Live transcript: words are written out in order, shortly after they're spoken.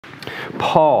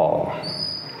Paul,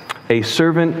 a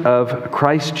servant of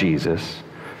Christ Jesus,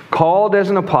 called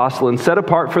as an apostle and set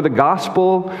apart for the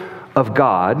gospel of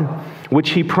God,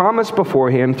 which he promised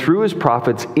beforehand through his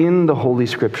prophets in the Holy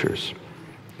Scriptures,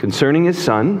 concerning his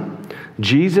Son,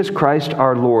 Jesus Christ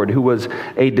our Lord, who was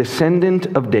a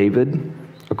descendant of David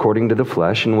according to the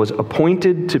flesh, and was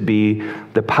appointed to be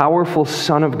the powerful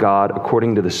Son of God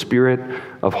according to the Spirit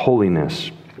of holiness,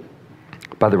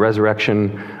 by the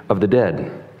resurrection of the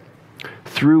dead.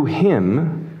 Through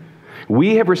him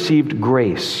we have received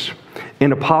grace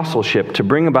in apostleship to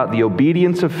bring about the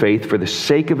obedience of faith for the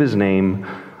sake of his name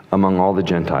among all the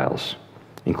Gentiles,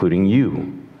 including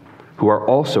you, who are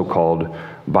also called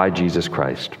by Jesus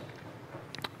Christ.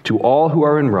 To all who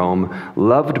are in Rome,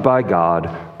 loved by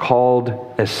God,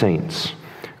 called as saints,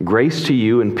 grace to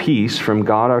you and peace from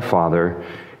God our Father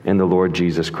and the Lord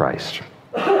Jesus Christ.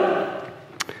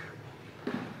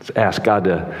 Let's ask God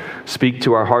to speak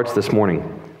to our hearts this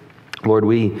morning. Lord,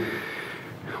 we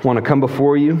want to come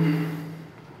before you,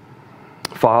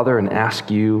 Father, and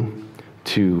ask you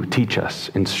to teach us,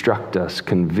 instruct us,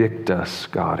 convict us,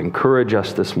 God. Encourage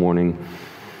us this morning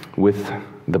with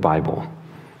the Bible.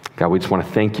 God, we just want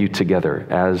to thank you together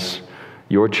as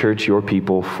your church, your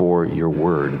people, for your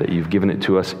word, that you've given it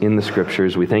to us in the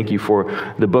Scriptures. We thank you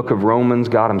for the book of Romans.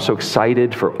 God, I'm so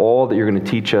excited for all that you're going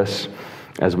to teach us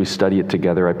as we study it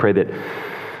together. I pray that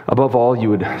above all, you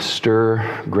would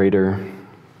stir greater,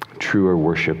 truer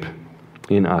worship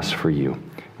in us for you.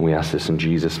 And we ask this in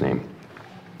Jesus' name.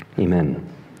 Amen.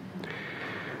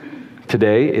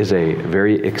 Today is a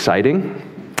very exciting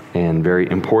and very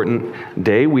important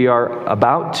day. We are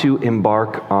about to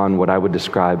embark on what I would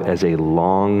describe as a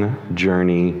long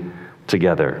journey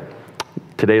together.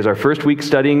 Today is our first week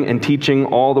studying and teaching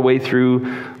all the way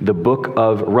through the book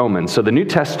of Romans. So the New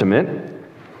Testament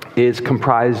is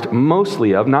comprised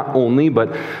mostly of, not only,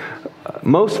 but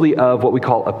mostly of what we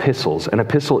call epistles. An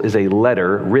epistle is a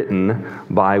letter written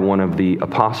by one of the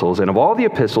apostles. And of all the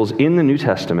epistles in the New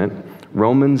Testament,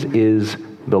 Romans is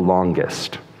the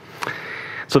longest.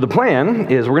 So the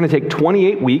plan is we're going to take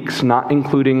 28 weeks, not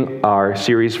including our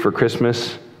series for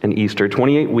Christmas and Easter,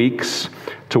 28 weeks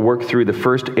to work through the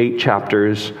first 8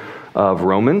 chapters of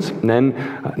Romans. And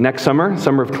then next summer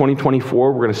of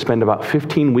 2024, we're going to spend about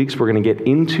 15 weeks. We're going to get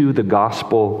into the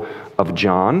Gospel of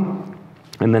John.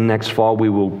 And then next fall, we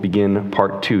will begin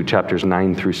part 2, chapters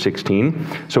 9 through 16.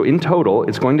 So in total,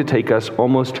 it's going to take us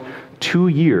almost 2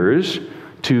 years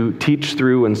to teach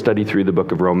through and study through the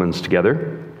book of Romans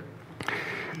together.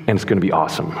 And it's going to be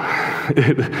awesome.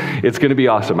 It's going to be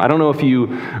awesome. I don't know if you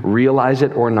realize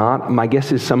it or not. My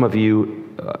guess is some of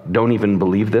you don't even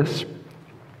believe this.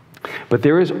 But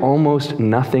there is almost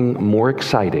nothing more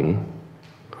exciting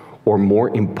or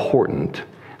more important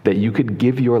that you could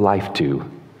give your life to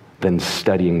than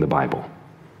studying the Bible.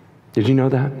 Did you know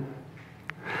that?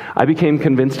 I became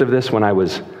convinced of this when I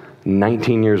was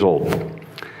 19 years old.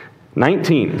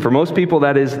 19. For most people,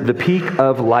 that is the peak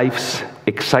of life's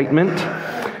excitement.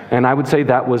 And I would say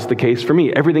that was the case for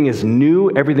me. Everything is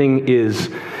new. Everything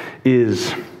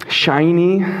is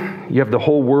shiny. You have the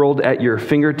whole world at your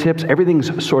fingertips.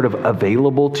 Everything's sort of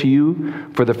available to you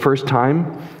for the first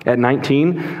time. At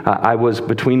 19, I was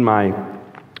between my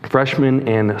freshman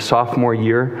and sophomore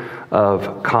year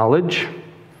of college.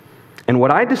 And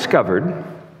what I discovered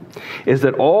is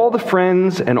that all the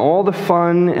friends and all the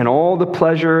fun and all the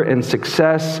pleasure and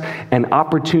success and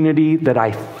opportunity that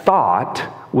I thought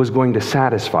was going to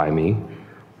satisfy me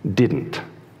didn't.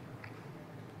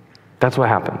 That's what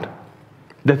happened.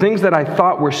 The things that I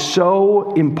thought were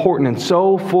so important and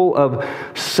so full of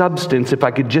substance, if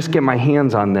I could just get my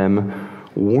hands on them,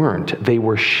 weren't. They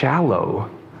were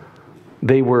shallow.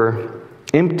 They were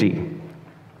empty.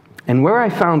 And where I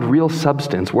found real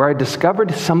substance, where I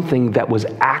discovered something that was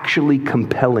actually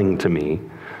compelling to me,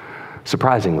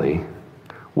 surprisingly,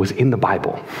 was in the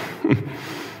Bible.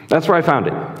 That's where I found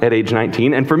it at age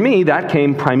 19. And for me, that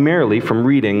came primarily from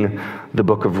reading the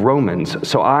book of Romans.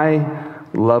 So I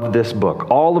love this book.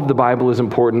 All of the Bible is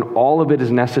important. All of it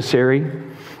is necessary.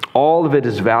 All of it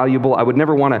is valuable. I would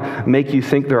never want to make you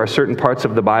think there are certain parts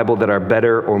of the Bible that are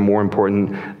better or more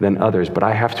important than others. But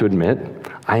I have to admit,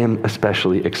 I am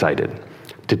especially excited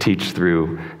to teach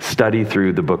through, study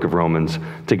through the book of Romans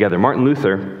together. Martin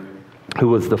Luther, who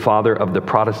was the father of the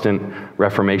Protestant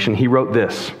Reformation, he wrote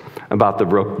this about the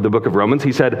book of Romans.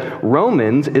 He said,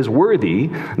 Romans is worthy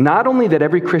not only that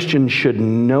every Christian should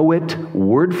know it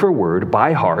word for word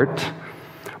by heart,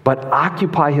 but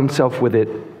occupy himself with it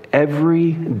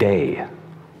every day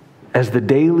as the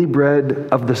daily bread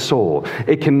of the soul.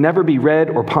 It can never be read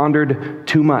or pondered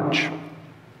too much.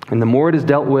 And the more it is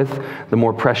dealt with, the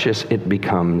more precious it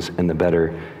becomes and the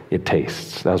better it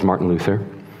tastes. That was Martin Luther.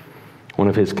 One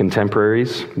of his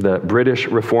contemporaries, the British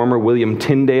reformer William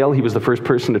Tyndale, he was the first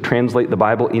person to translate the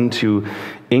Bible into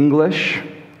English.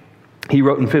 He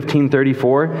wrote in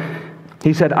 1534,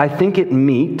 he said, "I think it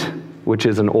meet," which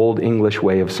is an old English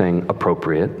way of saying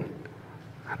appropriate,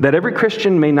 "that every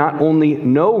Christian may not only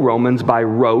know Romans by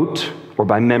rote or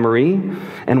by memory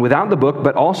and without the book,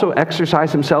 but also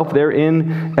exercise himself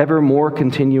therein ever more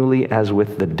continually as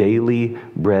with the daily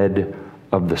bread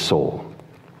of the soul."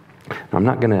 Now, I'm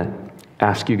not going to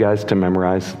ask you guys to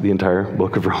memorize the entire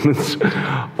book of Romans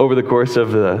over the course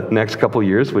of the next couple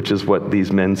years, which is what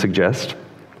these men suggest.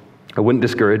 I wouldn't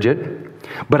discourage it.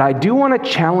 But I do want to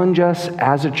challenge us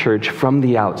as a church from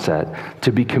the outset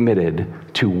to be committed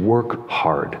to work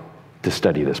hard to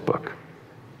study this book.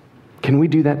 Can we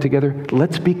do that together?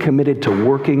 Let's be committed to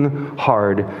working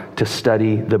hard to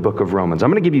study the book of Romans. I'm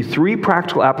going to give you 3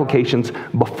 practical applications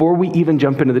before we even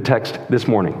jump into the text this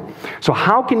morning. So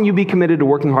how can you be committed to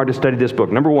working hard to study this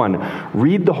book? Number 1,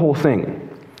 read the whole thing.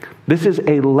 This is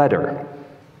a letter.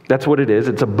 That's what it is.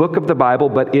 It's a book of the Bible,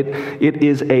 but it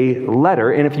is a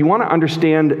letter. And if you want to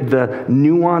understand the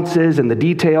nuances and the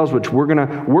details, which we're going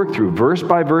to work through verse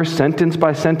by verse, sentence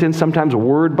by sentence, sometimes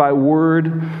word by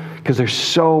word, because there's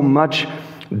so much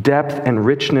depth and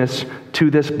richness to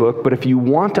this book. But if you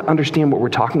want to understand what we're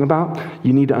talking about,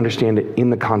 you need to understand it in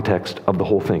the context of the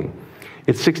whole thing.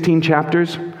 It's 16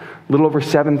 chapters, a little over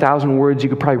 7,000 words. You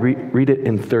could probably read it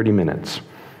in 30 minutes.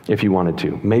 If you wanted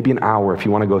to. Maybe an hour if you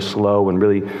want to go slow and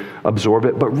really absorb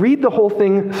it. But read the whole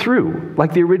thing through,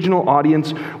 like the original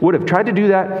audience would have. Tried to do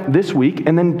that this week,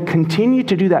 and then continue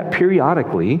to do that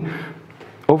periodically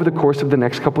over the course of the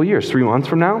next couple of years. 3 months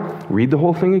from now, read the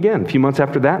whole thing again. A few months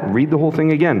after that, read the whole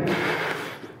thing again.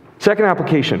 Second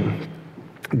application,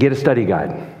 get a study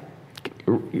guide.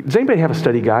 Does anybody have a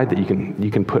study guide that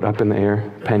you can put up in the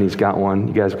air? Penny's got one.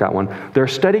 You guys got one. There are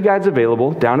study guides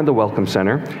available down at the Welcome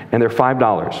Center, and they're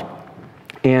 $5.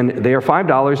 And they are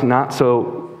 $5 not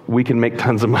so we can make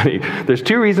tons of money. There's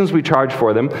 2 reasons we charge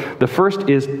for them. The first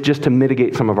is just to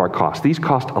mitigate some of our costs. These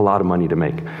cost a lot of money to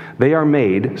make. They are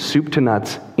made soup to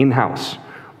nuts in-house.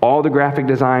 All the graphic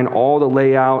design, all the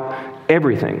layout,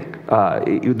 everything.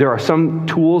 There are some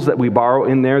tools that we borrow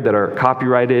in there that are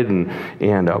copyrighted,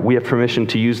 and we have permission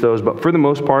to use those. But for the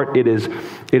most part, it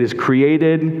is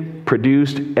created,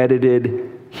 produced, edited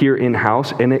here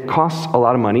in-house, and it costs a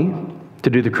lot of money to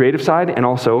do the creative side and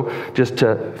also just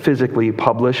to physically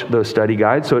publish those study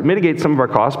guides. So it mitigates some of our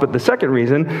costs. But the second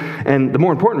reason, and the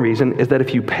more important reason, is that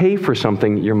if you pay for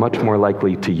something, you're much more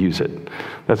likely to use it.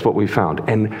 That's what we found.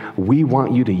 And we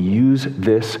want you to use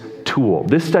this tool.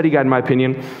 This study guide, in my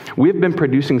opinion, we have been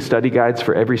producing study guides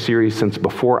for every series since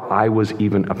before I was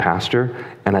even a pastor,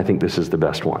 and I think this is the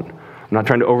best one. I'm not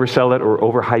trying to oversell it or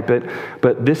overhype it,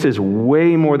 but this is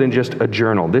way more than just a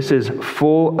journal. This is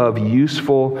full of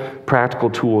useful, practical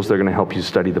tools that are going to help you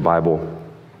study the Bible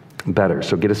better.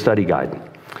 So get a study guide.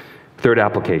 Third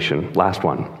application, last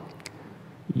one.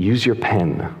 Use your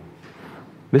pen.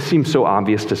 This seems so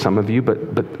obvious to some of you,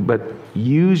 but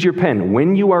use your pen.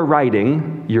 When you are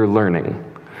writing, you're learning.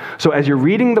 So as you're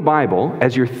reading the Bible,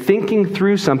 as you're thinking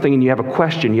through something and you have a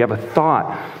question, you have a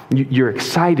thought, you're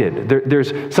excited,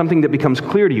 there's something that becomes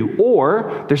clear to you,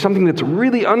 or there's something that's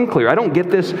really unclear. I don't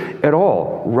get this at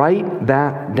all. Write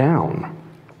that down.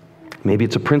 Maybe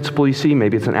it's a principle you see,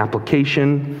 maybe it's an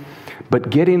application, but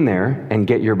get in there and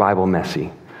get your Bible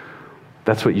messy.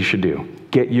 That's what you should do.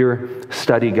 Get your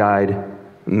study guide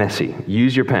messy.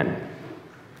 Use your pen.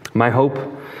 My hope,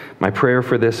 my prayer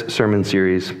for this sermon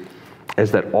series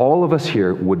is that all of us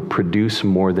here would produce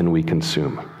more than we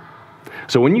consume.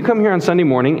 So when you come here on Sunday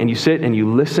morning and you sit and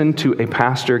you listen to a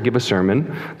pastor give a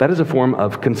sermon, that is a form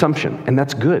of consumption, and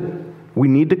that's good. We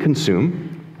need to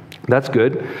consume. That's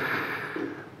good.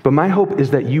 But my hope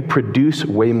is that you produce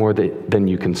way more than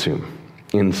you consume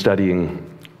in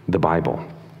studying the Bible.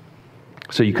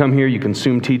 So you come here, you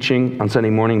consume teaching on Sunday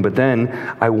morning, but then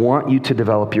I want you to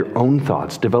develop your own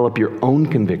thoughts, develop your own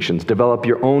convictions, develop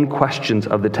your own questions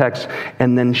of the text,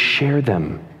 and then share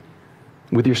them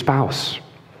with your spouse,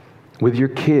 with your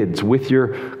kids, with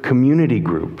your community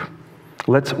group.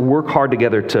 Let's work hard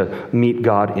together to meet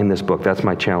God in this book. That's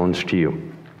my challenge to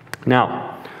you.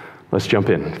 Now, let's jump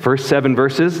in. First 7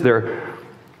 verses, they're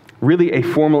really a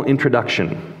formal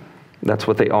introduction. That's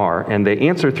what they are. And they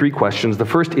answer 3 questions. The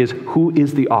first is, who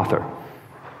is the author?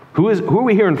 Who are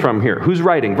we hearing from here? Who's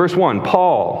writing? Verse 1,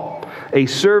 Paul, a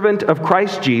servant of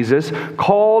Christ Jesus,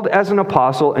 called as an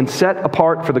apostle and set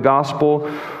apart for the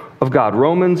gospel of God.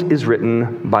 Romans is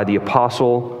written by the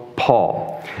apostle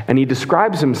Paul. And he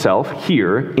describes himself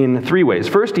here in three ways.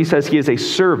 First, he says he is a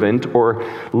servant, or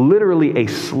literally a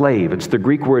slave. It's the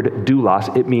Greek word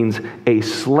doulos. It means a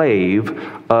slave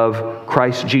of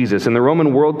Christ Jesus. In the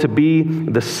Roman world, to be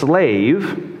the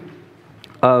slave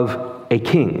of a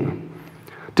king,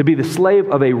 to be the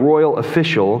slave of a royal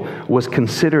official, was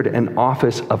considered an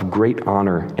office of great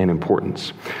honor and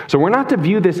importance. So we're not to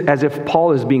view this as if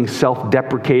Paul is being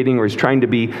self-deprecating or is trying to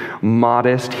be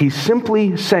modest. He's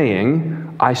simply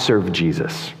saying, I serve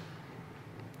Jesus.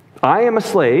 I am a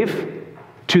slave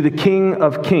to the King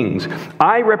of Kings.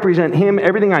 I represent him.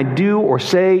 Everything I do or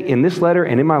say in this letter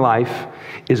and in my life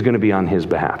is going to be on his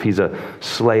behalf. He's a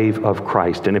slave of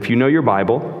Christ. And if you know your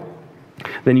Bible,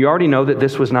 then you already know that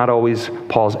this was not always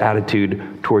Paul's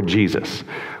attitude toward Jesus.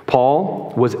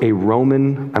 Paul was a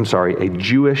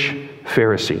Jewish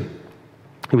Pharisee.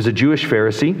 He was a Jewish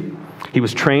Pharisee. He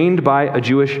was trained by a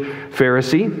Jewish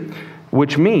Pharisee,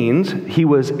 which means he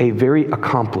was a very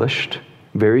accomplished,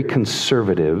 very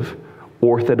conservative,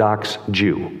 Orthodox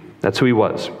Jew. That's who he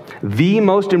was. The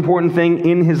most important thing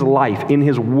in his life, in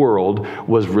his world,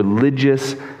 was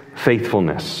religious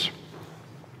faithfulness.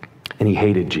 And he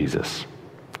hated Jesus.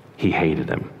 He hated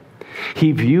him.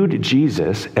 He viewed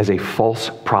Jesus as a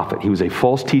false prophet. He was a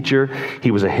false teacher.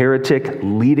 He was a heretic,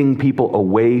 leading people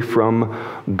away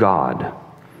from God.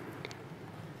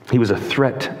 He was a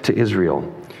threat to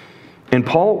Israel. And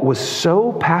Paul was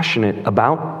so passionate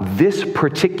about this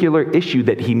particular issue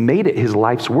that he made it his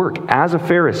life's work as a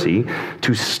Pharisee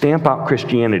to stamp out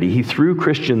Christianity. He threw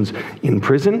Christians in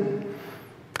prison.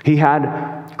 He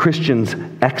had Christians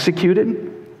executed.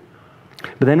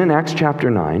 But then in Acts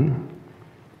chapter 9,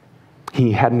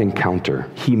 he had an encounter.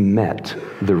 He met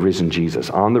the risen Jesus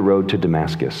on the road to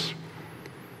Damascus,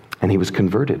 and he was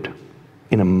converted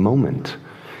in a moment.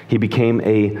 He became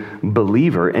a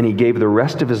believer, and he gave the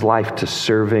rest of his life to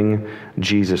serving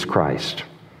Jesus Christ.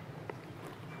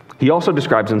 He also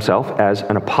describes himself as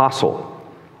an apostle.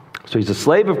 So he's a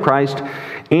slave of Christ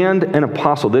and an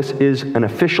apostle. This is an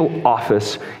official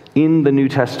office in the New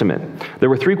Testament. There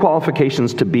were three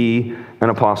qualifications to be an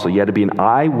apostle. You had to be an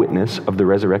eyewitness of the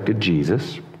resurrected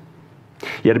Jesus.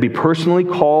 You had to be personally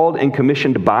called and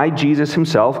commissioned by Jesus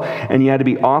himself, and you had to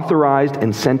be authorized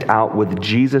and sent out with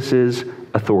Jesus'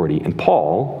 authority. And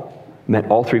Paul met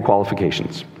all three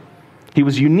qualifications. He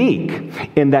was unique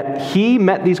in that he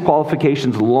met these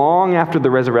qualifications long after the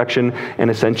resurrection and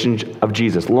ascension of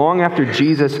Jesus, long after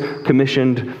Jesus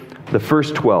commissioned the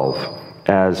first 12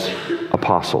 as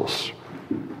apostles.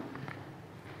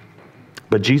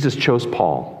 But Jesus chose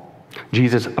Paul.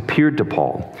 Jesus appeared to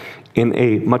Paul in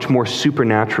a much more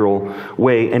supernatural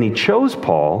way, and he chose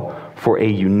Paul for a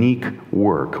unique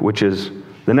work, which is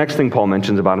the next thing Paul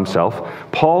mentions about himself.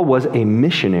 Paul was a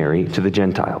missionary to the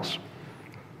Gentiles.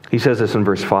 He says this in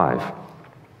verse 5.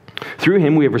 Through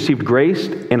him we have received grace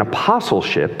and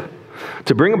apostleship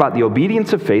to bring about the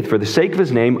obedience of faith for the sake of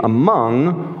his name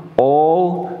among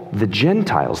all the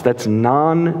Gentiles. That's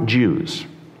non-Jews.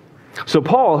 So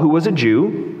Paul, who was a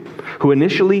Jew, who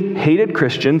initially hated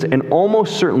Christians and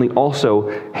almost certainly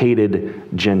also hated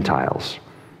Gentiles,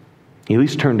 he at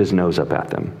least turned his nose up at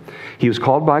them. He was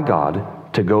called by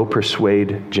God to go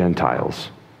persuade Gentiles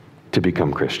to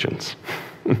become Christians.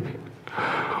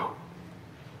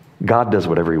 God does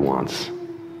whatever he wants.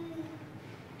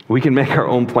 We can make our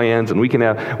own plans, and we can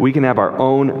have our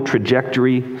own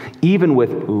trajectory, even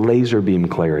with laser beam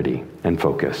clarity and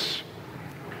focus.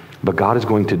 But God is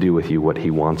going to do with you what he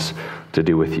wants to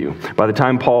do with you. By the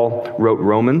time Paul wrote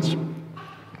Romans,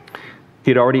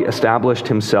 he had already established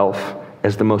himself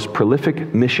as the most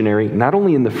prolific missionary, not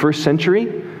only in the first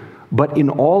century, but in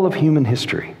all of human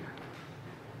history.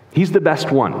 He's the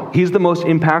best one. He's the most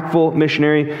impactful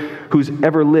missionary who's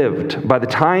ever lived. By the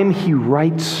time he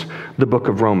writes the book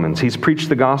of Romans, he's preached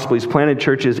the gospel. He's planted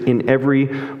churches in every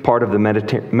part of the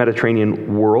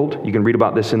Mediterranean world. You can read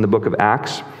about this in the book of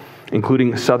Acts,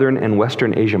 including southern and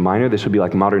western Asia Minor. This would be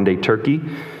like modern-day Turkey.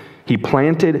 He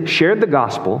planted, shared the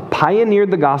gospel,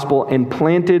 pioneered the gospel, and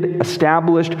planted,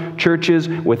 established churches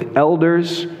with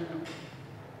elders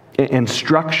and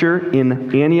structure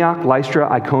in Antioch, Lystra,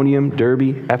 Iconium,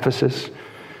 Derbe, Ephesus.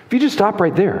 If you just stop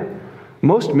right there,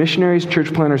 most missionaries,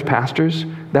 church planters, pastors,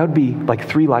 that would be like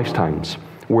 3 lifetimes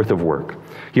worth of work.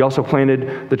 He also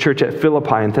planted the church at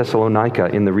Philippi and Thessalonica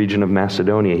in the region of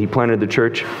Macedonia. He planted the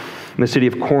church in the city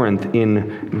of Corinth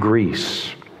in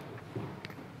Greece.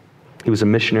 He was a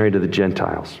missionary to the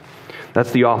Gentiles.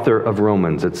 That's the author of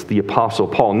Romans. It's the Apostle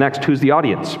Paul. Next, who's the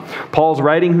audience? Paul's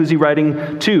writing. Who's he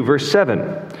writing to? Verse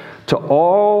 7. To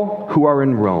all who are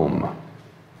in Rome,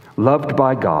 loved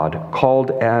by God,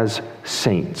 called as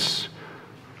saints.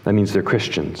 That means they're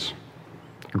Christians.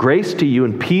 Grace to you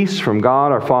and peace from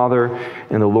God our Father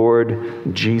and the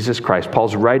Lord Jesus Christ.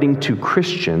 Paul's writing to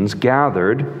Christians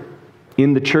gathered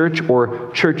in the church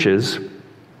or churches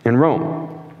in Rome.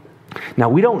 Now,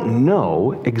 we don't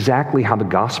know exactly how the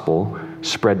gospel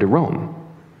spread to Rome.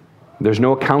 There's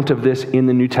no account of this in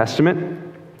the New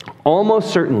Testament.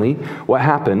 Almost certainly what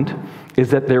happened is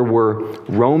that there were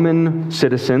Roman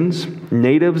citizens,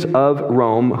 natives of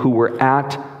Rome, who were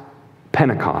at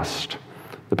Pentecost,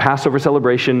 the Passover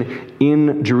celebration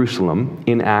in Jerusalem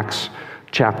in Acts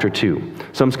chapter 2.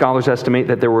 Some scholars estimate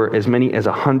that there were as many as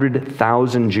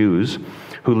 100,000 Jews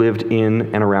who lived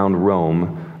in and around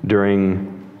Rome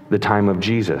during the time of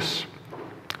Jesus.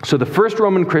 So the first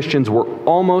Roman Christians were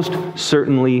almost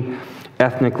certainly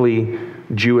ethnically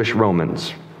Jewish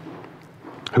Romans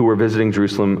who were visiting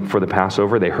Jerusalem for the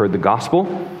Passover. They heard the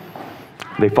gospel.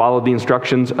 They followed the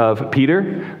instructions of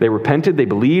Peter. They repented, they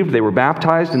believed, they were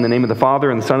baptized in the name of the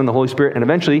Father and the Son and the Holy Spirit, and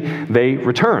eventually they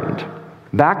returned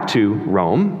back to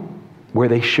Rome, where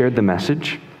they shared the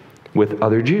message with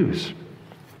other Jews.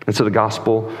 And so the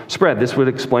gospel spread. This would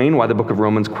explain why the book of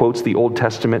Romans quotes the Old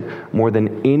Testament more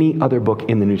than any other book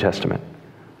in the New Testament.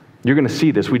 You're going to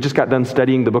see this. We just got done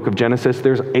studying the book of Genesis.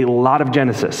 There's a lot of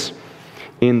Genesis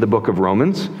in the book of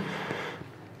Romans.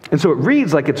 And so it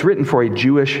reads like it's written for a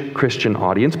Jewish Christian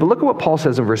audience. But look at what Paul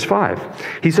says in verse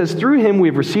 5. He says, through him we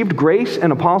have received grace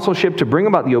and apostleship to bring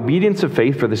about the obedience of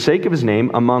faith for the sake of his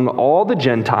name among all the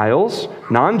Gentiles,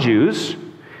 non-Jews,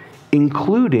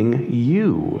 including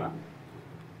you,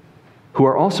 who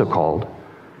are also called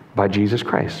by Jesus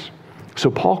Christ. So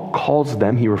Paul calls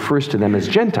them, he refers to them as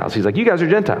Gentiles. He's like, you guys are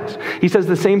Gentiles. He says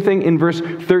the same thing in verse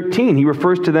 13. He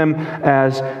refers to them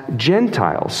as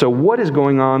Gentiles. So what is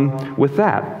going on with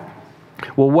that?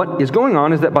 Well, what is going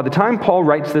on is that by the time Paul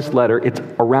writes this letter, it's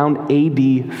around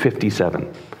AD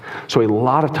 57. So a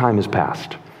lot of time has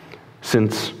passed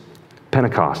since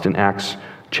Pentecost in Acts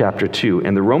chapter 2.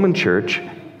 And the Roman church,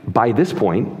 by this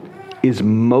point, is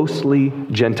mostly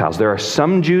Gentiles. There are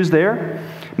some Jews there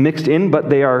mixed in, but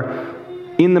they are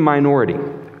in the minority.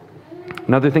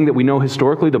 Another thing that we know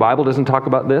historically, the Bible doesn't talk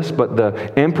about this, but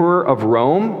the emperor of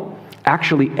Rome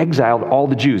actually exiled all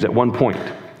the Jews at one point,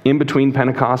 in between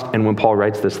Pentecost and when Paul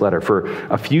writes this letter. For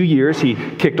a few years, he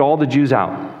kicked all the Jews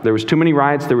out. There was too many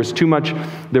riots, there was too much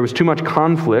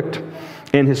conflict,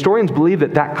 and historians believe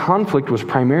that that conflict was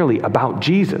primarily about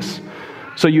Jesus.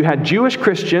 So you had Jewish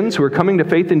Christians who were coming to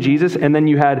faith in Jesus, and then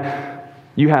you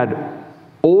had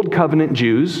Old Covenant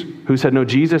Jews who said, no,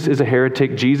 Jesus is a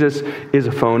heretic, Jesus is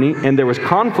a phony, and there was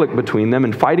conflict between them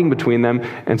and fighting between them,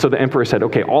 and so the emperor said,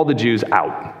 okay, all the Jews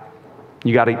out.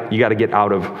 You got to get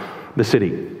out of the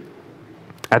city.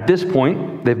 At this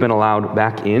point, they've been allowed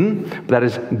back in, but that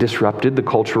has disrupted the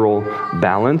cultural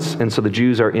balance, and so the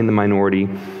Jews are in the minority.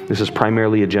 This is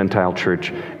primarily a Gentile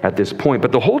church at this point,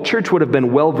 but the whole church would have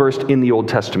been well-versed in the Old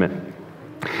Testament.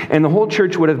 And the whole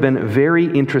church would have been very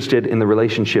interested in the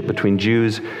relationship between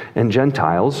Jews and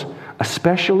Gentiles,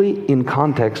 especially in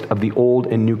context of the Old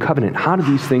and New Covenant. How do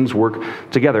these things work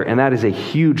together? And that is a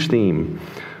huge theme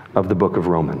of the book of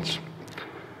Romans.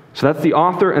 So that's the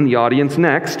author and the audience.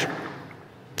 Next,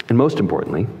 and most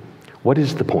importantly, what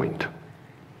is the point?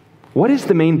 What is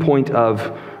the main point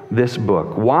of this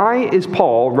book? Why is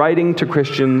Paul writing to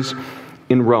Christians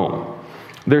in Rome?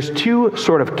 There's two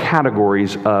sort of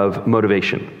categories of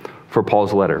motivation for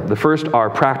Paul's letter. The first are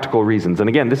practical reasons. And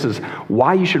again, this is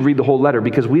why you should read the whole letter,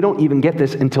 because we don't even get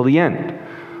this until the end.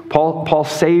 Paul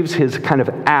saves his kind of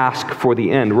ask for the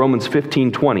end. Romans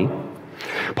 15:20.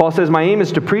 Paul says, my aim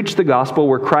is to preach the gospel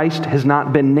where Christ has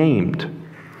not been named,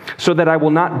 so that I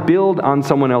will not build on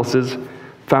someone else's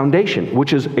foundation,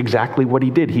 which is exactly what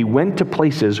he did. He went to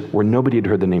places where nobody had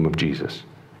heard the name of Jesus.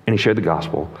 And he shared the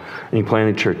gospel, and he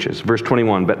planted churches. Verse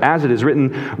 21, but as it is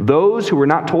written, those who were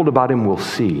not told about him will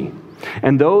see,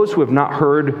 and those who have not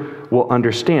heard will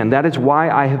understand. That is why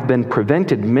I have been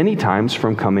prevented many times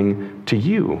from coming to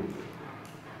you.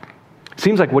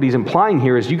 Seems like what he's implying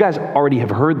here is you guys already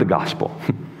have heard the gospel.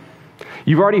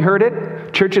 You've already heard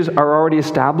it. Churches are already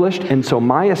established, and so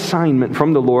my assignment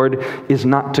from the Lord is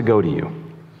not to go to you.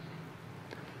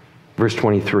 Verse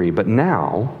 23, but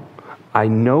now I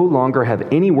no longer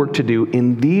have any work to do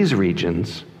in these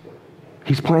regions.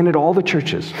 He's planted all the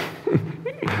churches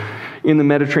in the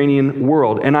Mediterranean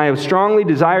world, and I have strongly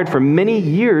desired for many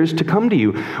years to come to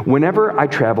you whenever I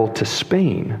travel to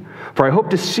Spain. For I hope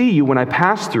to see you when I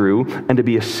pass through and to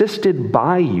be assisted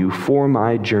by you for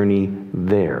my journey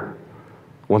there,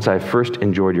 once I have first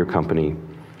enjoyed your company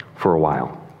for a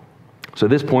while. So at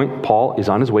this point, Paul is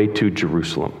on his way to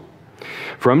Jerusalem.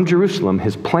 From Jerusalem,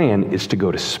 his plan is to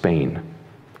go to Spain.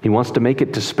 He wants to make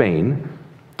it to Spain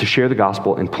to share the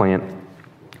gospel and plant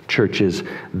churches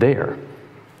there.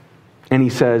 And he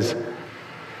says,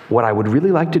 what I would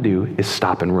really like to do is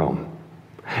stop in Rome.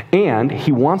 And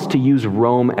he wants to use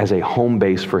Rome as a home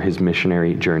base for his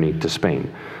missionary journey to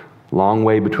Spain. Long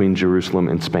way between Jerusalem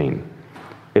and Spain.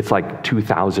 It's like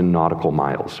 2,000 nautical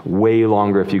miles, way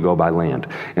longer if you go by land.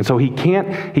 And so he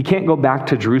can't go back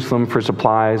to Jerusalem for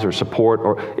supplies or support,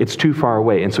 or it's too far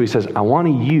away. And so he says, I want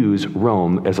to use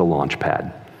Rome as a launch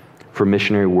pad for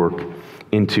missionary work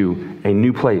into a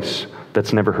new place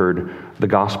that's never heard the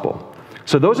gospel.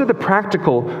 So those are the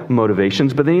practical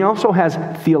motivations, but then he also has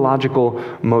theological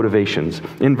motivations.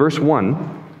 In verse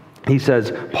 1, he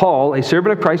says, Paul, a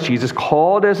servant of Christ Jesus,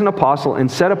 called as an apostle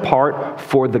and set apart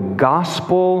for the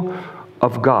gospel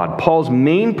of God. Paul's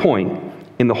main point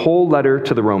in the whole letter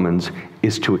to the Romans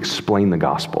is to explain the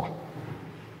gospel.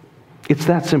 It's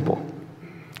that simple.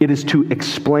 It is to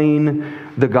explain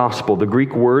the gospel. The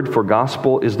Greek word for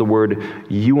gospel is the word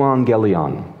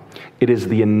euangelion. It is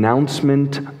the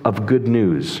announcement of good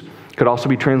news. It could also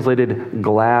be translated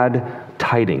glad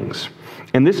tidings.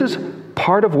 And this is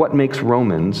part of what makes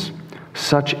Romans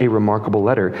such a remarkable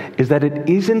letter, is that it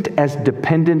isn't as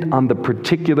dependent on the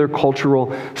particular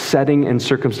cultural setting and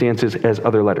circumstances as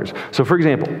other letters. So for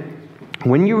example,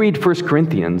 when you read 1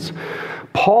 Corinthians,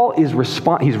 Paul is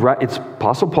it's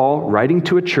Apostle Paul writing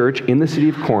to a church in the city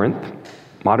of Corinth,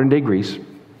 modern-day Greece,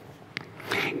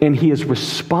 and he is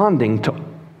responding to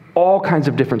all kinds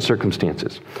of different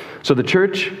circumstances. So the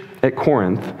church at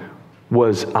Corinth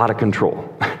was out of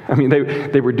control. I mean,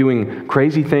 they were doing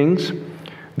crazy things.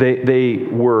 They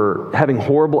were having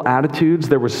horrible attitudes.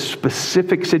 There were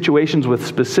specific situations with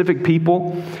specific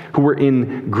people who were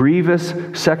in grievous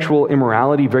sexual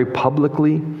immorality very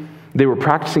publicly. They were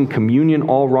practicing communion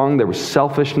all wrong. There was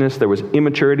selfishness. There was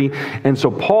immaturity. And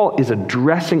so Paul is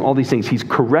addressing all these things. He's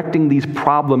correcting these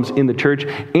problems in the church,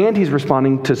 and he's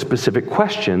responding to specific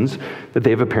questions that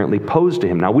they've apparently posed to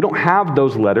him. Now, we don't have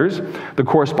those letters, the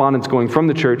correspondence going from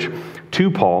the church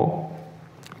to Paul,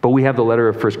 but we have the letter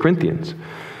of 1 Corinthians.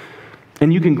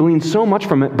 And you can glean so much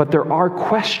from it, but there are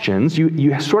questions.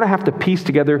 You sort of have to piece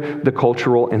together the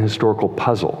cultural and historical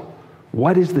puzzle.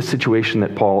 What is the situation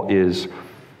that Paul is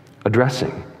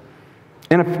addressing?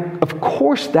 And of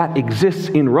course that exists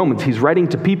in Romans. He's writing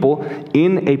to people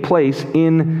in a place,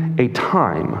 in a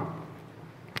time.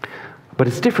 But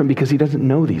it's different because he doesn't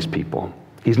know these people.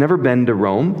 He's never been to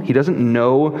Rome. He doesn't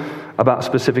know about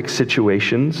specific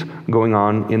situations going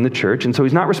on in the church. And so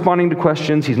he's not responding to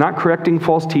questions. He's not correcting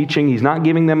false teaching. He's not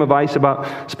giving them advice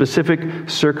about specific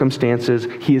circumstances.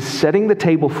 He is setting the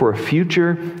table for a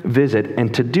future visit.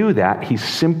 And to do that, he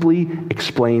simply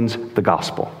explains the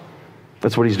gospel.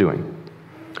 That's what he's doing.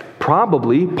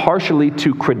 Probably partially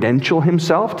to credential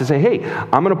himself, to say, hey,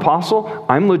 I'm an apostle.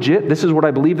 I'm legit. This is what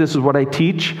I believe. This is what I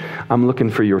teach. I'm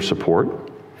looking for your support.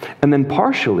 And then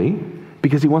partially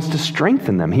because he wants to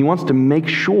strengthen them. He wants to make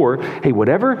sure, hey,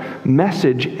 whatever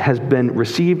message has been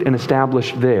received and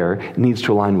established there needs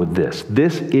to align with this.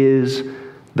 This is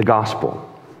the gospel.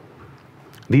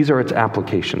 These are its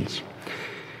applications.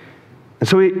 And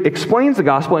so he explains the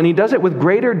gospel, and he does it with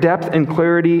greater depth and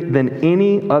clarity than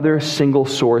any other single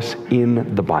source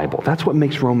in the Bible. That's what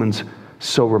makes Romans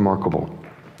so remarkable.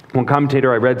 One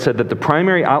commentator I read said that the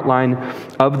primary outline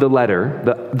of the letter,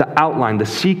 the outline, the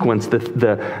sequence,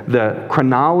 the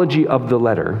chronology of the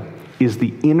letter is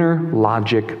the inner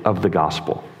logic of the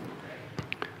gospel.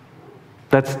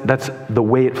 That's the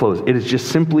way it flows. It is just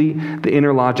simply the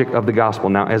inner logic of the gospel.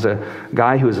 Now, as a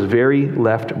guy who is very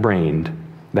left-brained,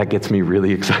 that gets me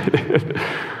really excited.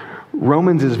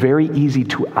 Romans is very easy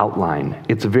to outline.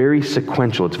 It's very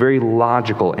sequential. It's very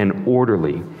logical and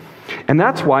orderly. And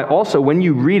that's why also when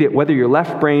you read it, whether you're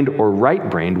left-brained or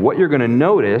right-brained, what you're going to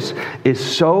notice is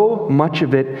so much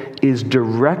of it is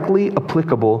directly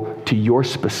applicable to your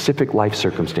specific life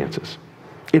circumstances.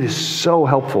 It is so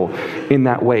helpful in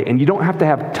that way. And you don't have to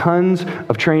have tons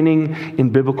of training in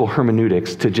biblical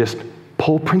hermeneutics to just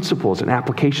pull principles and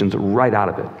applications right out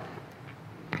of it.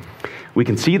 We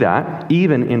can see that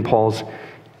even in Paul's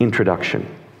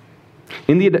introduction.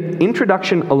 In the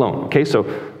introduction alone, okay,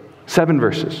 so 7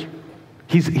 verses.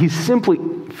 He's simply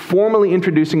formally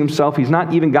introducing himself. He's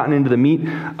not even gotten into the meat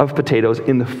and potatoes.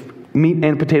 In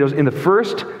the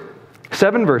first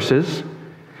 7 verses,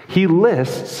 he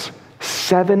lists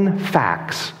 7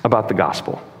 facts about the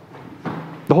gospel.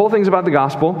 The whole thing's about the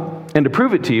gospel, and to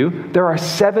prove it to you, there are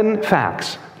 7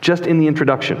 facts just in the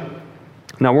introduction.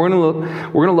 Now we're going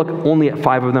to look only at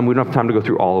 5 of them. We don't have time to go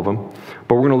through all of them,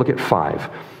 but we're going to look at 5.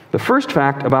 The first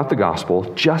fact about the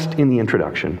gospel, just in the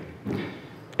introduction,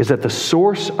 is that the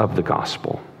source of the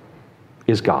gospel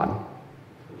is God.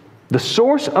 The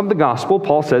source of the gospel,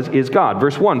 Paul says, is God.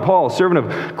 Verse 1, Paul, servant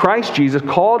of Christ Jesus,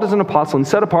 called as an apostle and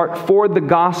set apart for the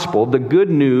gospel, the good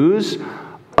news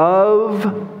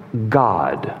of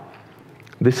God.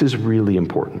 This is really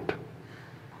important.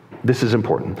 This is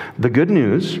important. The good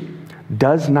news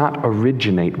does not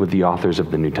originate with the authors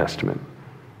of the New Testament.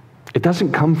 It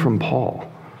doesn't come from Paul.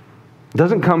 It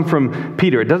doesn't come from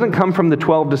Peter. It doesn't come from the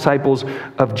 12 disciples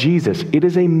of Jesus. It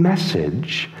is a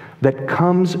message that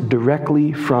comes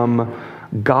directly from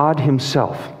God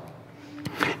himself.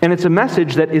 And it's a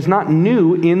message that is not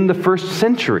new in the first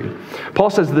century. Paul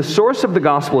says the source of the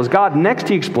gospel is God. Next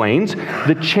he explains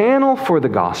the channel for the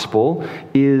gospel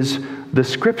is the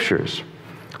scriptures.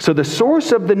 So the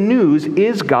source of the news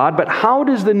is God, but how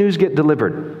does the news get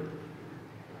delivered?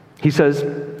 He says,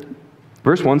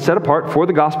 verse 1, set apart for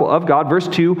the gospel of God. Verse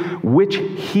 2, which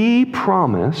he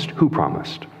promised. Who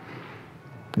promised?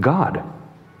 God.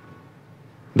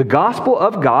 The gospel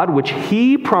of God, which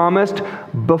he promised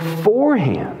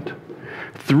beforehand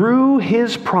through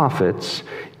his prophets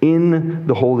in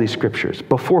the Holy Scriptures.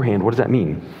 Beforehand, what does that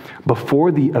mean?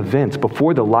 Before the events,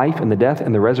 before the life and the death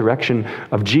and the resurrection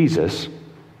of Jesus,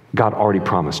 God already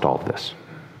promised all of this.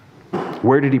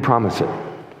 Where did he promise it?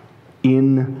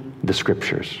 In the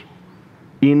Scriptures.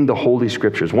 In the Holy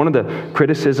Scriptures. One of the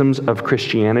criticisms of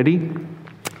Christianity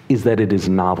is that it is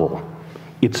novel.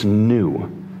 It's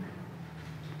new.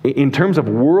 In terms of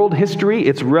world history,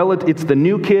 it's the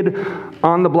new kid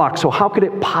on the block. So how could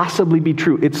it possibly be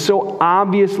true? It's so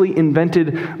obviously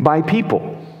invented by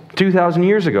people 2,000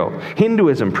 years ago.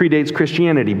 Hinduism predates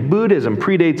Christianity. Buddhism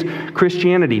predates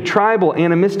Christianity. Tribal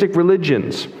animistic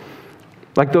religions,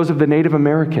 like those of the Native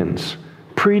Americans,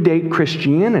 predate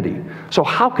Christianity. So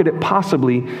how could it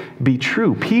possibly be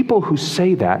true? People who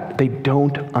say that, they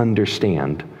don't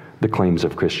understand the claims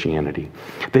of Christianity.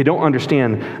 They don't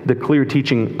understand the clear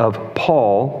teaching of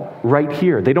Paul right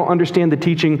here. They don't understand the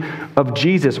teaching of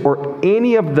Jesus or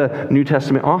any of the New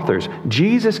Testament authors.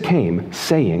 Jesus came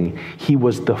saying he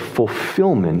was the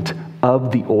fulfillment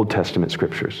of the Old Testament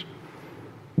scriptures.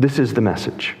 This is the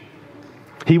message.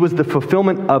 He was the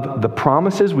fulfillment of the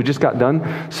promises. We just got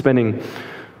done spending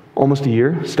almost a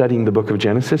year studying the book of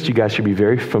Genesis. You guys should be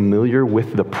very familiar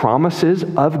with the promises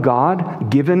of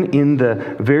God given in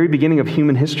the very beginning of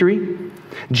human history.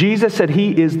 Jesus said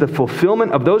he is the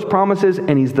fulfillment of those promises,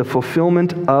 and he's the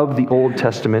fulfillment of the Old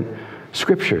Testament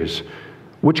scriptures,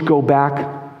 which go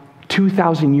back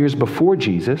 2,000 years before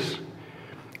Jesus,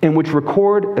 and which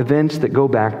record events that go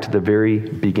back to the very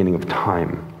beginning of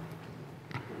time.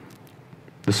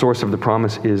 The source of the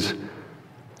promise is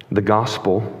the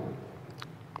gospel,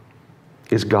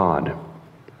 is God.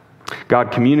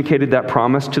 God communicated that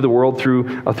promise to the world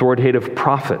through authoritative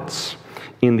prophets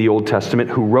in the Old Testament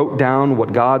who wrote down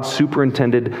what God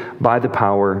superintended by the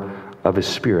power of his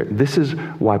Spirit. This is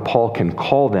why Paul can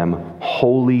call them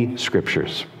holy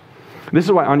scriptures. This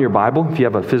is why on your Bible, if you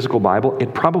have a physical Bible,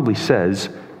 it probably says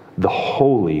the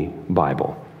Holy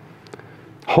Bible.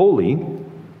 Holy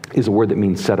is a word that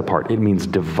means set apart. It means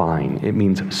divine. It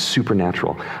means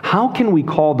supernatural. How can we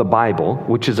call the Bible,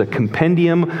 which is a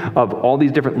compendium of all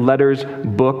these different letters,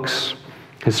 books,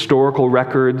 historical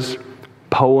records,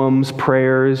 poems,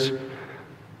 prayers,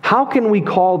 how can we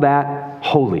call that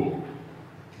holy?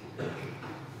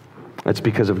 That's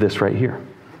because of this right here.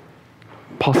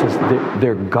 Paul says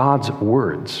they're God's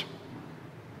words.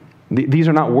 These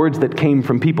are not words that came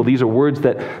from people. These are words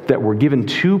that were given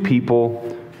to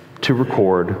people to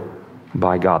record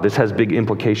by God. This has big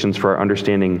implications for our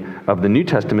understanding of the New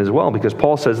Testament as well, because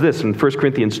Paul says this in 1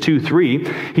 Corinthians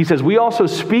 2:3. He says, we also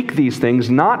speak these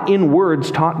things not in words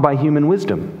taught by human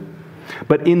wisdom,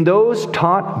 but in those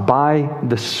taught by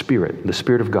the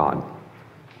Spirit of God.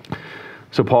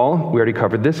 So Paul, we already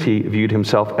covered this, he viewed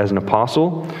himself as an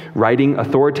apostle, writing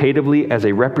authoritatively as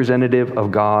a representative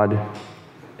of God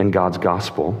and God's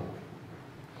gospel.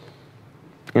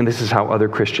 And this is how other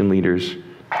Christian leaders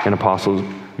and apostles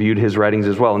viewed his writings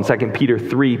as well. In 2 Peter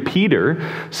 3,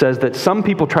 Peter says that some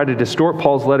people try to distort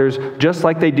Paul's letters just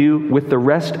like they do with the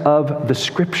rest of the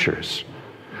scriptures.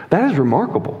 That is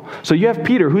remarkable. So you have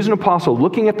Peter, who's an apostle,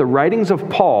 looking at the writings of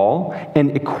Paul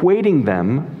and equating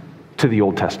them to the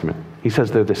Old Testament. He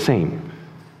says they're the same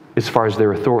as far as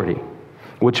their authority,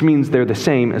 which means they're the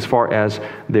same as far as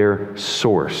their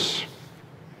source.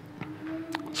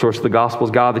 Source of the gospel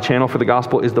is God. The channel for the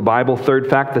gospel is the Bible. Third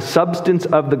fact, the substance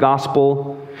of the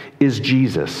gospel is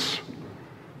Jesus.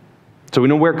 So we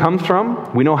know where it comes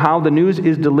from. We know how the news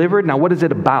is delivered. Now, what is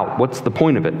it about? What's the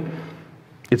point of it?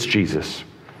 It's Jesus.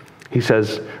 He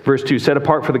says, verse 2, set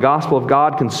apart for the gospel of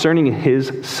God concerning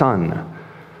his Son.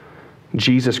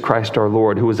 Jesus Christ our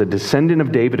Lord, who was a descendant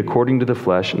of David according to the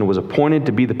flesh, and was appointed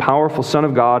to be the powerful Son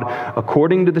of God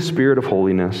according to the Spirit of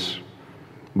holiness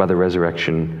by the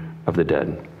resurrection of the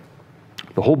dead.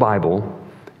 The whole Bible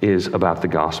is about the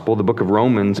gospel. The book of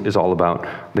Romans is all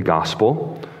about the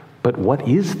gospel. But what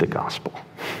is the gospel?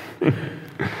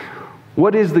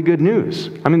 What is the good news?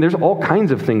 I mean, there's all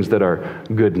kinds of things that are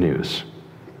good news.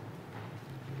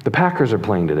 The Packers are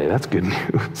playing today. That's good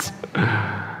news.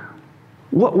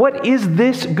 What is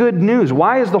this good news?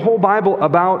 Why is the whole Bible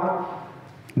about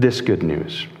this good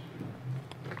news?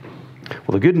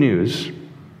 Well, the good news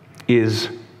is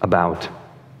about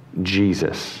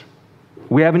Jesus.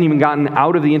 We haven't even gotten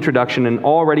out of the introduction, and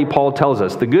already Paul tells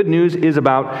us the good news is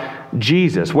about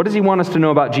Jesus. What does he want us to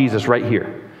know about Jesus right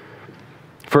here?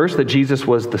 First, that Jesus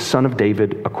was the Son of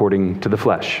David according to the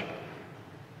flesh.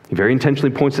 He very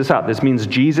intentionally points this out. This means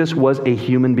Jesus was a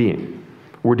human being.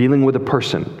 We're dealing with a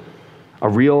person, a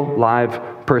real,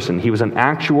 live person. He was an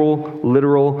actual,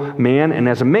 literal man, and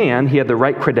as a man, he had the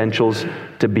right credentials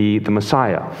to be the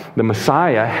Messiah. The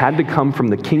Messiah had to come from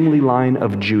the kingly line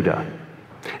of Judah,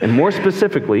 and more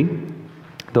specifically,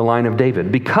 the line of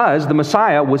David, because the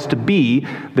Messiah was to be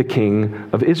the king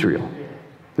of Israel.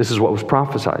 This is what was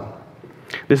prophesied.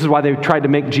 This is why they tried to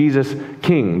make Jesus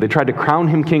king. They tried to crown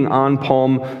him king on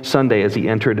Palm Sunday as he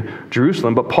entered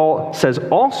Jerusalem. But Paul says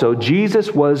also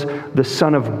Jesus was the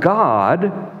Son of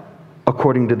God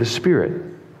according to the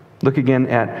Spirit. Look again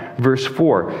at verse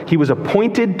 4. He was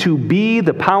appointed to be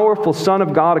the powerful Son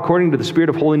of God according to the Spirit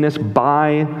of holiness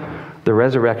by the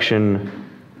resurrection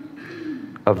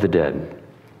of the dead.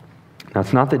 Now,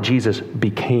 it's not that Jesus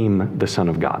became the Son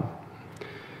of God,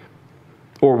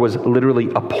 or was literally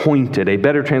appointed. A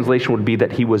better translation would be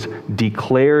that he was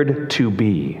declared to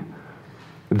be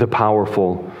the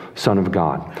powerful Son of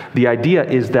God. The idea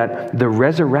is that the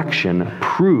resurrection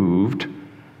proved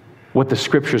what the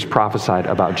Scriptures prophesied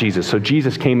about Jesus. So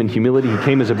Jesus came in humility. He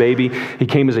came as a baby. He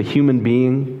came as a human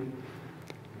being.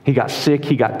 He got sick.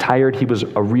 He got tired. He was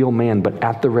a real man. But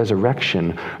at the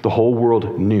resurrection, the whole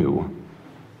world knew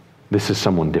this is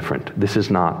someone different. This is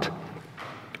not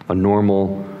a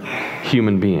normal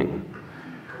human being.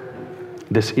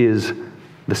 This is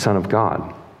the Son of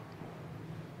God.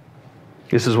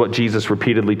 This is what Jesus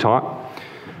repeatedly taught,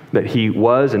 that he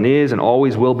was and is and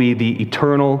always will be the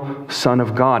eternal Son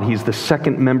of God. He's the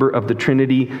second member of the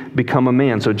Trinity become a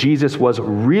man. So Jesus was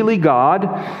really God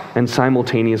and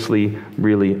simultaneously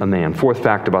really a man. Fourth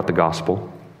fact about the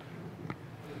gospel.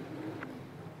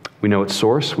 We know its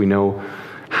source. We know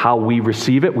how we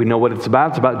receive it. We know what it's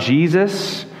about. It's about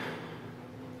Jesus.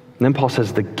 And then Paul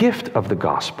says the gift of the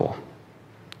gospel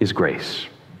is grace.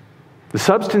 The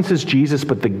substance is Jesus,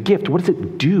 but the gift, what does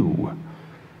it do?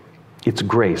 It's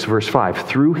grace. Verse 5,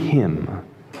 through him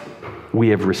we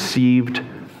have received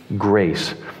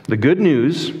grace. The good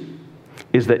news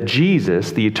is that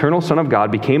Jesus, the eternal Son of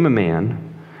God, became a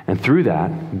man, and through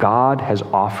that, God has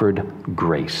offered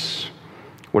grace.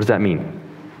 What does that mean?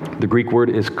 The Greek word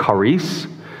is charis,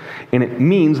 and it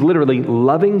means literally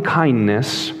loving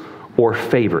kindness or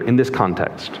favor in this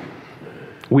context.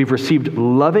 We've received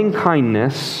loving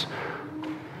kindness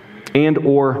and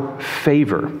or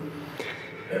favor.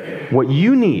 What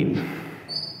you need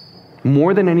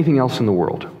more than anything else in the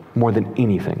world, more than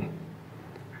anything,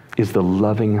 is the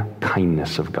loving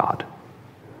kindness of God.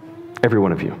 Every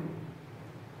one of you.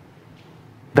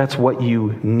 That's what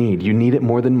you need. You need it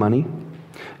more than money.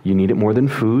 You need it more than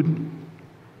food.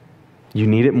 You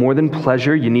need it more than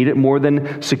pleasure. You need it more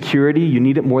than security. You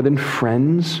need it more than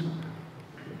friends.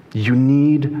 You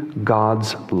need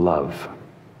God's love.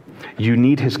 You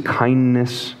need his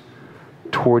kindness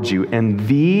towards you. And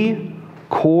the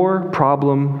core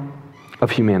problem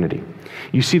of humanity,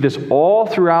 you see this all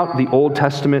throughout the Old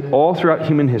Testament, all throughout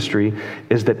human history,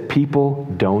 is that people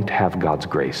don't have God's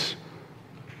grace.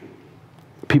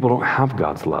 People don't have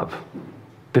God's love.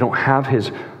 They don't have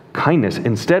his kindness.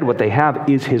 Instead, what they have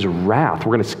is his wrath.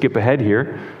 We're going to skip ahead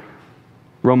here.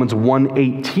 Romans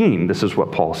 1:18, this is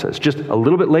what Paul says. Just a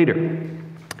little bit later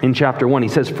in chapter 1, he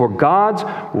says, for God's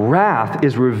wrath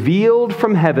is revealed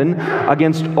from heaven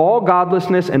against all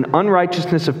godlessness and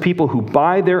unrighteousness of people who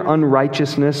by their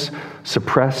unrighteousness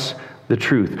suppress the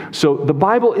truth. So the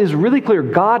Bible is really clear.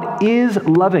 God is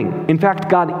loving. In fact,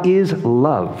 God is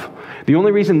love. The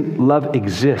only reason love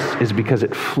exists is because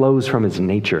it flows from his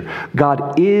nature.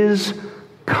 God is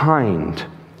kind,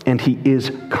 and he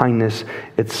is kindness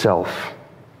itself.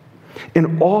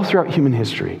 And all throughout human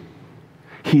history,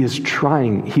 he is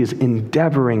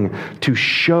endeavoring to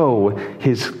show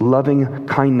his loving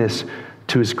kindness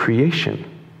to his creation.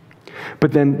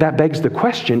 But then that begs the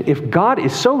question, if God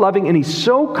is so loving and he's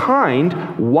so kind,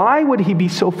 why would he be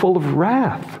so full of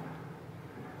wrath?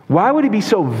 Why would he be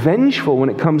so vengeful when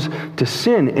it comes to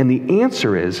sin? And the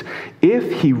answer is,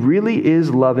 if he really is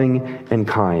loving and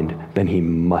kind, then he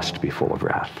must be full of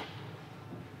wrath.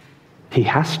 He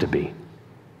has to be.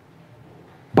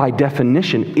 By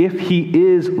definition, if he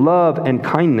is love and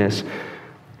kindness,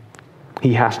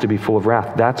 he has to be full of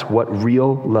wrath. That's what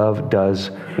real love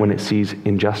does when it sees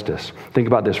injustice. Think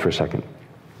about this for a second.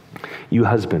 You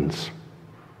husbands,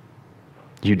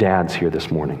 you dads here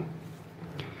this morning,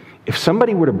 if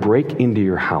somebody were to break into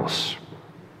your house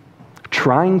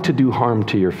trying to do harm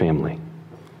to your family,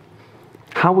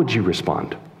 how would you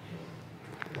respond?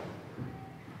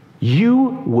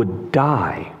 You would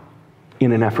die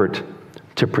in an effort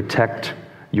to protect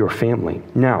your family.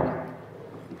 Now,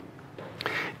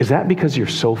 is that because you're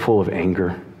so full of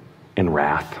anger and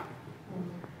wrath?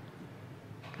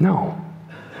 No.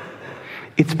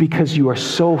 It's because you are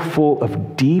so full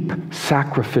of deep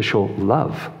sacrificial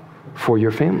love for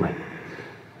your family.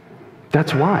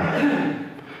 That's why.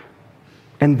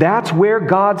 And that's where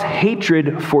God's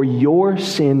hatred for your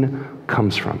sin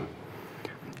comes from.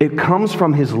 It comes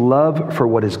from his love for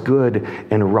what is good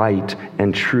and right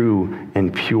and true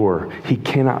and pure. He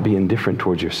cannot be indifferent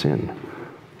towards your sin.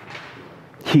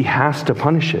 He has to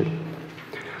punish it.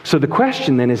 So the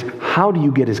question then is, how do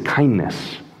you get his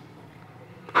kindness?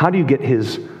 How do you get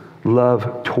his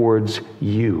love towards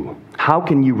you? How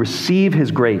can you receive his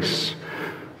grace?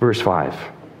 Verse 5,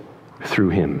 through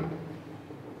him.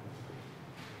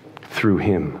 Through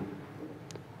him.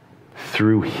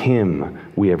 Through him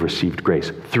we have received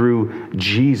grace. Through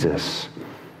Jesus.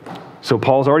 So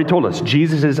Paul's already told us,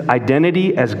 Jesus'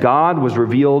 identity as God was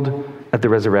revealed at the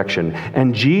resurrection.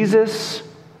 And Jesus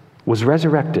was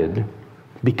resurrected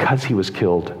because he was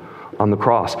killed on the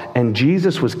cross. And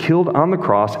Jesus was killed on the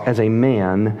cross as a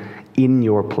man in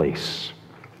your place.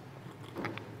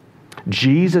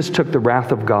 Jesus took the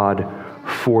wrath of God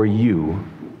for you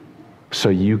so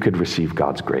you could receive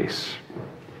God's grace.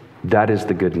 That is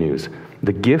the good news.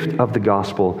 The gift of the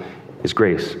gospel is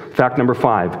grace. Fact number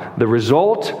 5, the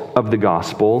result of the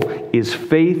gospel is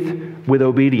faith with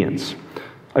obedience.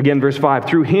 Again, verse 5,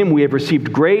 through him we have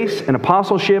received grace and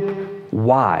apostleship.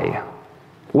 Why?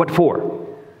 What for?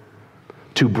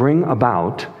 To bring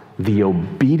about the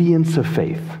obedience of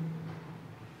faith.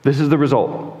 This is the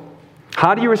result.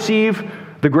 How do you receive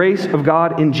the grace of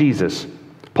God in Jesus?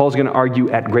 Paul's going to argue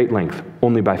at great length,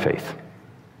 only by faith.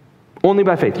 Only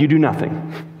by faith. You do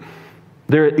nothing.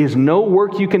 There is no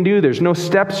work you can do. There's no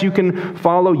steps you can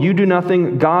follow. You do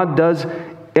nothing. God does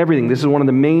everything. This is one of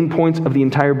the main points of the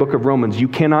entire book of Romans. You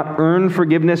cannot earn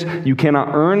forgiveness. You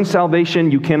cannot earn salvation.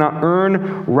 You cannot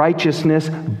earn righteousness.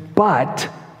 But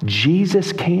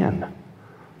Jesus can.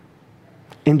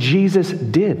 And Jesus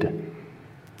did.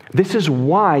 This is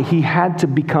why he had to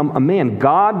become a man.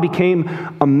 God became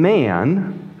a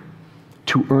man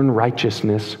to earn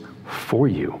righteousness for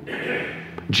you.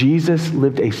 Jesus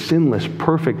lived a sinless,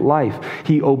 perfect life.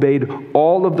 He obeyed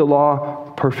all of the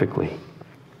law perfectly.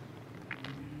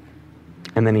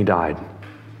 And then he died.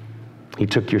 He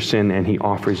took your sin and he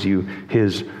offers you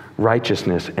his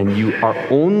righteousness. And you are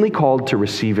only called to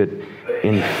receive it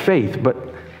in faith. But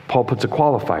Paul puts a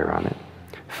qualifier on it.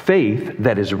 Faith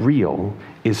that is real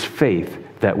is faith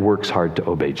that works hard to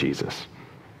obey Jesus.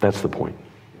 That's the point.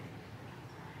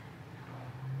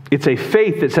 It's a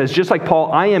faith that says, just like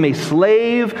Paul, I am a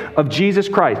slave of Jesus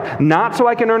Christ. Not so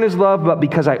I can earn his love, but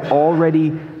because I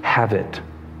already have it.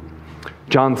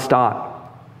 John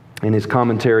Stott, in his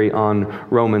commentary on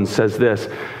Romans, says this: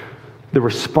 the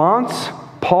response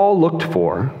Paul looked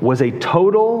for was a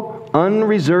total,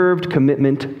 unreserved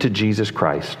commitment to Jesus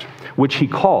Christ, which he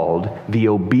called the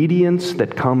obedience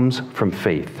that comes from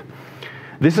faith.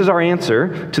 This is our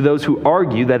answer to those who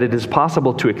argue that it is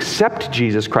possible to accept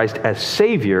Jesus Christ as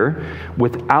Savior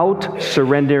without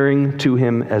surrendering to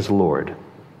him as Lord.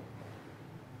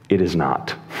 It is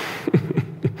not.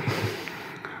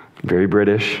 Very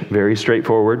British, very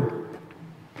straightforward.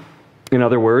 In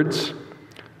other words,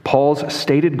 Paul's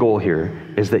stated goal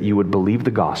here is that you would believe the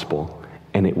gospel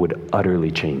and it would utterly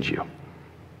change you.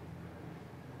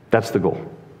 That's the goal.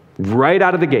 Right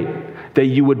out of the gate. That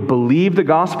you would believe the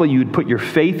gospel, you would put your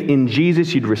faith in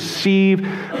Jesus, you'd receive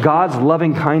God's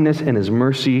loving kindness and his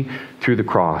mercy through the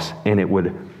cross, and it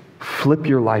would flip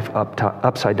your life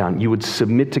upside down. You would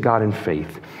submit to God in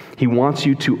faith. He wants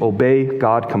you to obey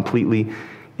God completely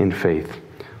in faith.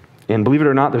 And believe it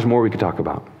or not, there's more we could talk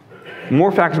about.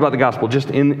 More facts about the gospel just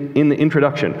in the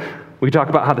introduction. We could talk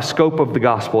about how the scope of the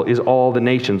gospel is all the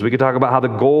nations. We could talk about how the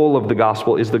goal of the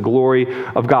gospel is the glory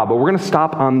of God. But we're going to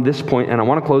stop on this point, and I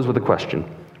want to close with a question.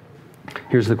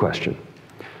 Here's the question.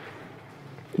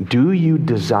 Do you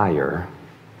desire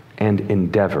and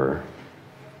endeavor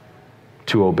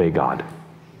to obey God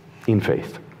in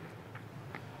faith?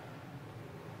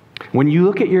 When you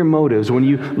look at your motives, when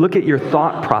you look at your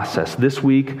thought process this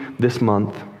week, this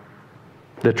month,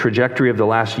 the trajectory of the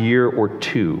last year or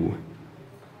two,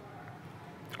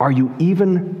 are you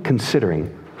even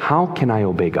considering, how can I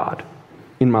obey God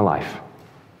in my life?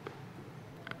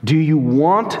 Do you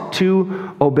want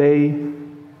to obey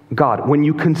God? When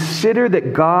you consider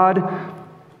that God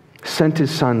sent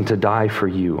his son to die for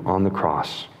you on the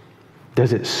cross,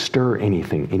 does it stir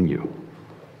anything in you?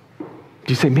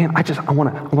 Do you say, man, I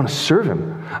want to serve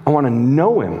him. I want to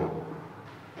know him.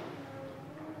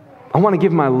 I want to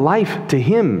give my life to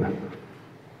him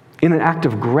in an act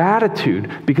of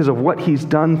gratitude because of what he's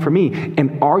done for me.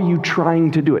 And are you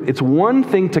trying to do it? It's one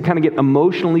thing to kind of get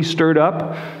emotionally stirred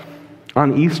up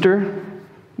on Easter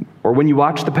or when you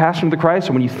watch The Passion of the Christ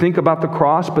or when you think about the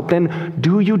cross, but then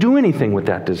do you do anything with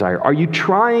that desire? Are you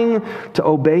trying to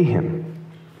obey him?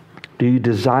 Do you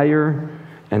desire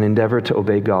and endeavor to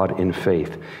obey God in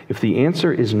faith? If the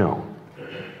answer is no,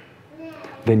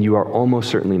 then you are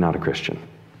almost certainly not a Christian.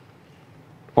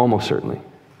 Almost certainly.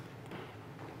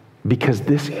 Because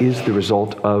this is the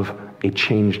result of a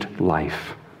changed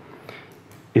life.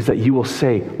 Is that you will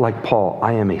say, like Paul,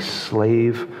 I am a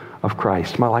slave of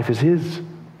Christ. My life is his.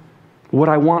 What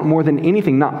I want more than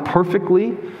anything, not perfectly.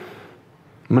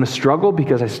 I'm going to struggle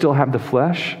because I still have the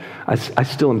flesh. I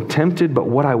still am tempted, but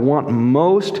what I want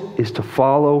most is to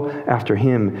follow after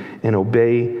him and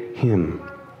obey him.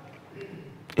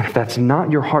 And if that's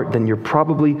not your heart, then you're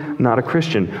probably not a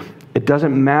Christian. It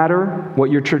doesn't matter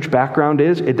what your church background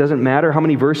is. It doesn't matter how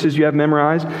many verses you have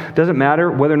memorized. It doesn't matter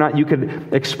whether or not you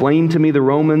could explain to me the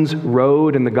Romans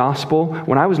road and the gospel.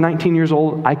 When I was 19 years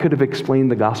old, I could have explained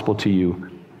the gospel to you,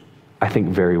 I think,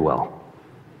 very well.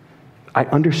 I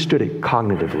understood it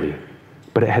cognitively,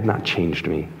 but it had not changed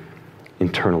me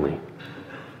internally.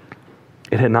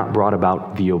 It had not brought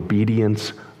about the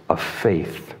obedience of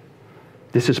faith.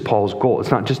 This is Paul's goal.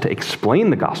 It's not just to explain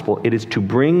the gospel, it is to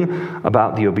bring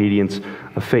about the obedience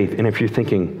of faith. And if you're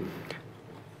thinking,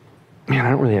 man, I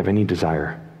don't really have any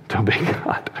desire to obey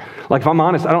God. Like if I'm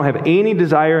honest, I don't have any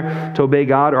desire to obey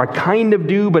God, or I kind of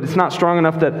do, but it's not strong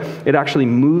enough that it actually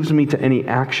moves me to any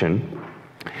action,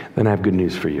 then I have good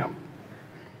news for you.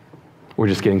 We're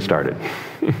just getting started.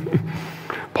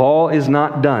 Paul is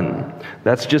not done.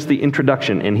 That's just the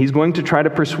introduction, and he's going to try to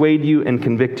persuade you and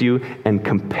convict you and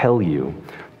compel you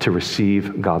to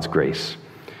receive God's grace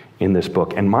in this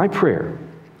book. And my prayer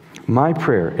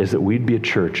is that we'd be a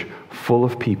church full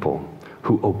of people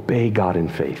who obey God in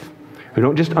faith, who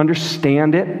don't just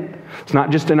understand it. It's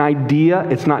not just an idea,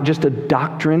 it's not just a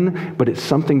doctrine, but it's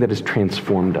something that has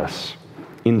transformed us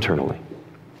internally.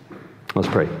 Let's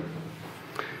pray.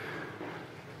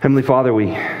 Heavenly Father,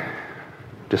 we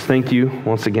just thank you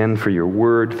once again for your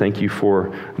word. Thank you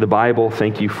for the Bible.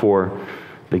 Thank you for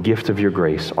the gift of your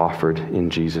grace offered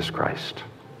in Jesus Christ.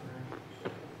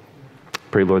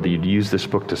 Pray, Lord, that you'd use this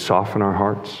book to soften our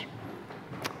hearts.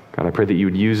 God, I pray that you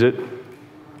would use it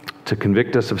to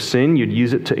convict us of sin. You'd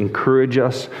use it to encourage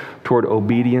us toward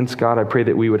obedience. God, I pray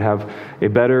that we would have a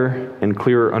better and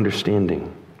clearer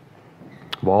understanding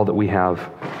of all that we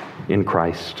have in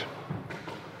Christ.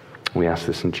 We ask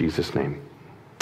this in Jesus' name.